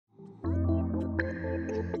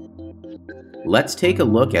Let's take a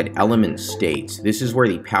look at element states. This is where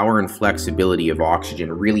the power and flexibility of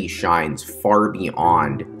Oxygen really shines far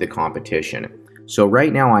beyond the competition. So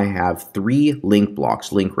right now I have 3 link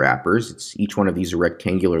blocks, link wrappers. Each one of these a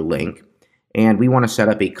rectangular link. And we want to set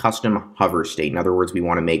up a custom hover state. In other words, we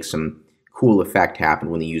want to make some cool effect happen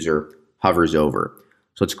when the user hovers over.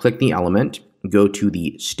 So let's click the element, go to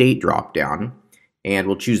the state dropdown, and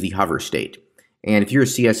we'll choose the hover state. And if you're a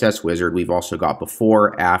CSS wizard, we've also got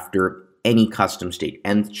before, after, any custom state,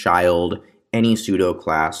 nth child, any pseudo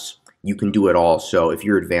class. You can do it all. So if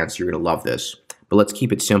you're advanced, you're going to love this. But let's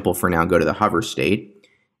keep it simple for now. Go to the hover state,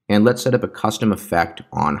 and let's set up a custom effect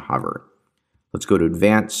on hover. Let's go to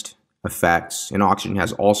advanced effects, and Oxygen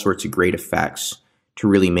has all sorts of great effects to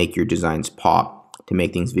really make your designs pop, to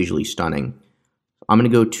make things visually stunning. I'm going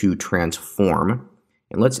to go to transform,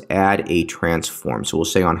 and let's add a transform. So we'll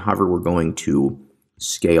say on hover we're going to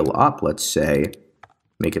scale up. Let's say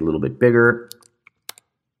make it a little bit bigger,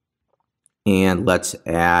 and let's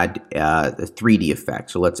add a 3D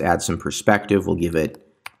effect. So let's add some perspective. We'll give it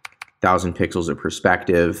 1,000 pixels of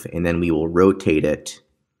perspective, and then we will rotate it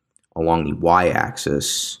along the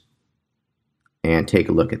y-axis and take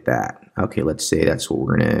a look at that. Okay, let's say that's what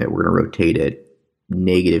we're gonna rotate it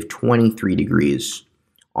 -23 degrees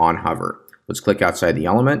on hover. Let's click outside the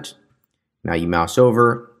element. Now you mouse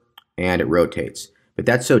over and it rotates. But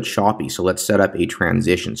that's so choppy, so let's set up a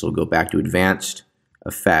transition. So we'll go back to advanced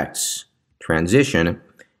effects, transition,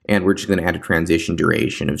 and we're just gonna add a transition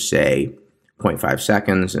duration of say 0.5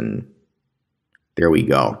 seconds, and there we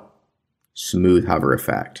go. Smooth hover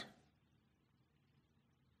effect.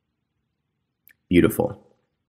 Beautiful.